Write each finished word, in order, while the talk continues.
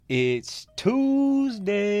It's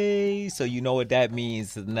Tuesday, so you know what that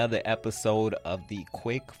means. Another episode of the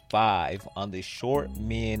Quick Five on the Short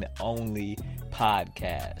Men Only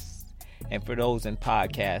podcast. And for those in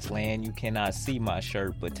podcast land, you cannot see my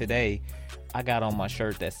shirt, but today I got on my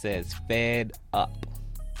shirt that says Fed Up.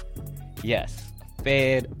 Yes,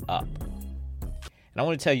 Fed Up. And I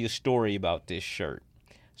want to tell you a story about this shirt.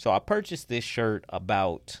 So I purchased this shirt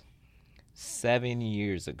about 7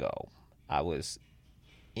 years ago. I was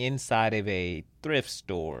inside of a thrift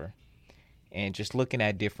store and just looking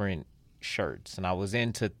at different shirts, and I was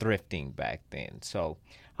into thrifting back then. So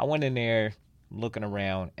I went in there looking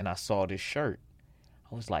around and I saw this shirt.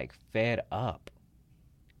 I was like, Fed Up.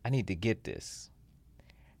 I need to get this.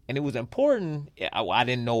 And it was important. I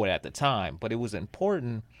didn't know it at the time, but it was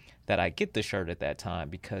important that I get the shirt at that time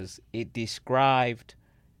because it described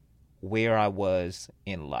where I was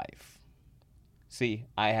in life. See,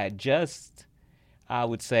 I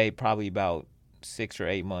would say probably about 6 or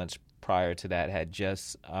 8 months prior to that, had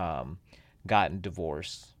just gotten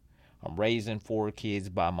divorced. I'm raising 4 kids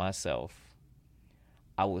by myself.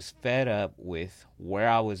 I was fed up with where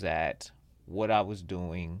I was at, what I was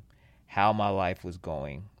doing, how my life was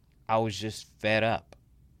going. I was just fed up.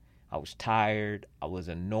 I was tired. I was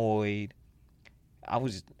annoyed. I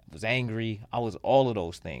was angry. I was all of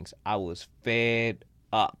those things. I was fed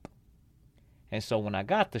up. And so when I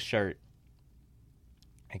got the shirt,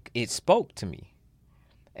 it spoke to me.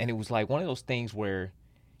 And it was like one of those things where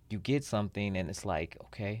you get something and it's like,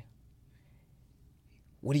 okay,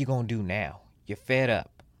 what are you going to do now? You're fed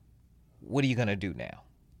up. What are you going to do now?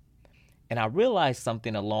 And I realized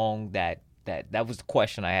something along that was the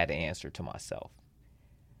question I had to answer to myself.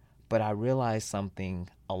 But I realized something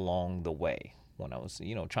along the way when I was,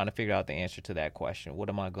 trying to figure out the answer to that question. What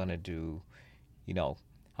am I going to do?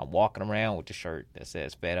 I'm walking around with the shirt that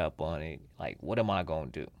says Fed Up on it. Like, what am I going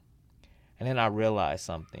to do? And then I realized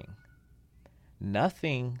something.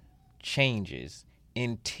 Nothing changes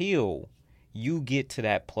until you get to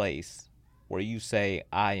that place where you say,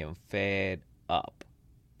 I am fed up.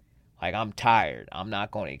 Like, I'm tired. I'm not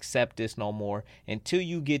going to accept this no more. Until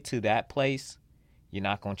you get to that place, you're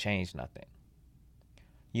not going to change nothing.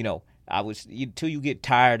 Until you get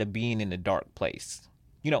tired of being in the dark place.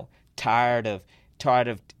 Tired of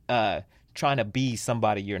trying to be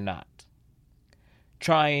somebody you're not.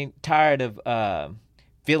 Tired of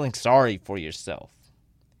feeling sorry for yourself.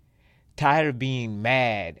 Tired of being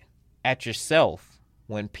mad at yourself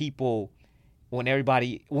when you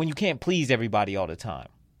can't please everybody all the time.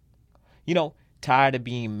 Tired of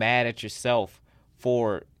being mad at yourself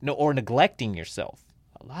or neglecting yourself.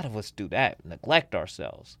 A lot of us do that, neglect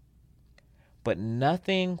ourselves. But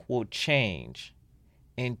nothing will change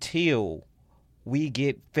until we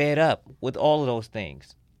get fed up with all of those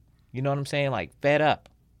things. You know what I'm saying? Like, fed up.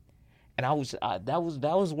 And that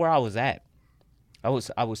was where I was at. I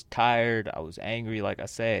was tired. I was angry, like I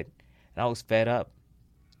said, and I was fed up.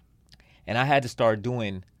 And I had to start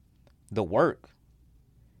doing the work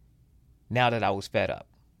now that I was fed up.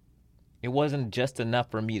 It wasn't just enough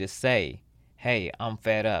for me to say, hey, I'm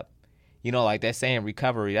fed up. Like that saying,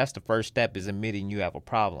 recovery, that's the first step, is admitting you have a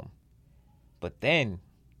problem. But then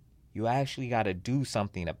you actually got to do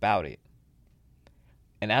something about it.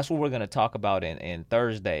 And that's what we're going to talk about in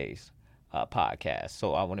Thursday's podcast.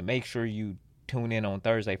 So I want to make sure you tune in on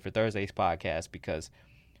Thursday for Thursday's podcast, because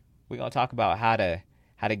we're going to talk about how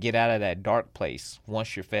to get out of that dark place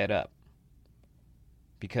once you're fed up.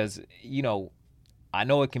 Because, I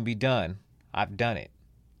know it can be done. I've done it.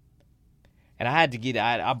 And I had to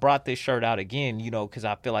I brought this shirt out again, because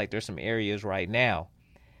I feel like there's some areas right now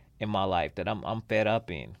in my life that I'm fed up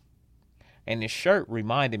in. And this shirt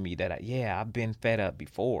reminded me that, I've been fed up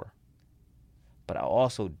before. But I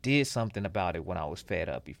also did something about it when I was fed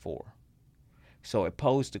up before. So it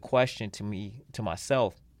posed the question to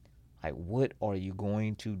myself, like, what are you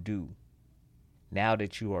going to do now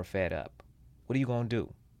that you are fed up? What are you going to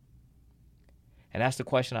do? And that's the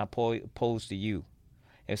question I pose to you.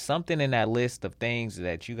 If something in that list of things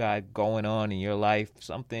that you got going on in your life,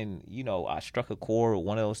 something, I struck a chord with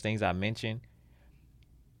one of those things I mentioned,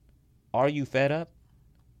 are you fed up?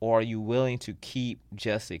 Or are you willing to keep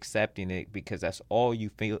just accepting it because that's all you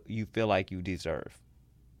feel like you deserve?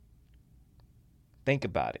 Think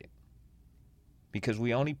about it. Because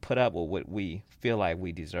we only put up with what we feel like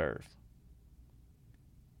we deserve.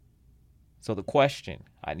 So the question,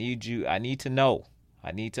 I need to know,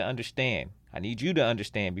 I need to understand, I need you to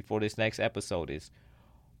understand before this next episode is,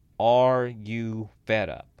 are you fed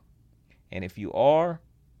up? And if you are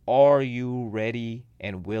you ready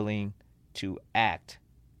and willing to act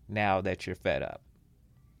now that you're fed up?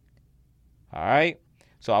 All right?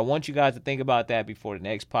 So I want you guys to think about that before the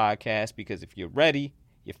next podcast, because if you're ready,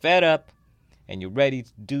 you're fed up, and you're ready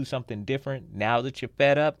to do something different now that you're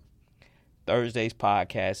fed up, Thursday's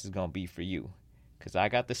podcast is going to be for you. Because I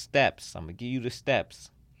got the steps. I'm going to give you the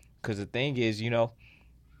steps. Because the thing is,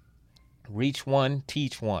 reach one,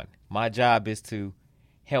 teach one. My job is to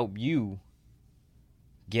help you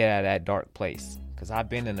get out of that dark place. Because I've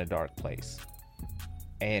been in a dark place.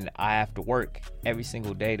 And I have to work every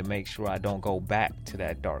single day to make sure I don't go back to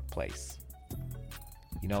that dark place.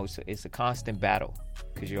 It's a constant battle.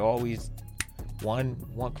 Because you're always one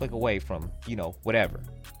click away from, whatever.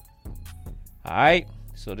 All right.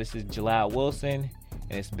 So this is Jalal Wilson.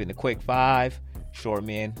 And it's been the Quick 5 Short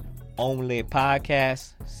Men Only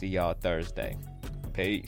podcast. See y'all Thursday. Peace.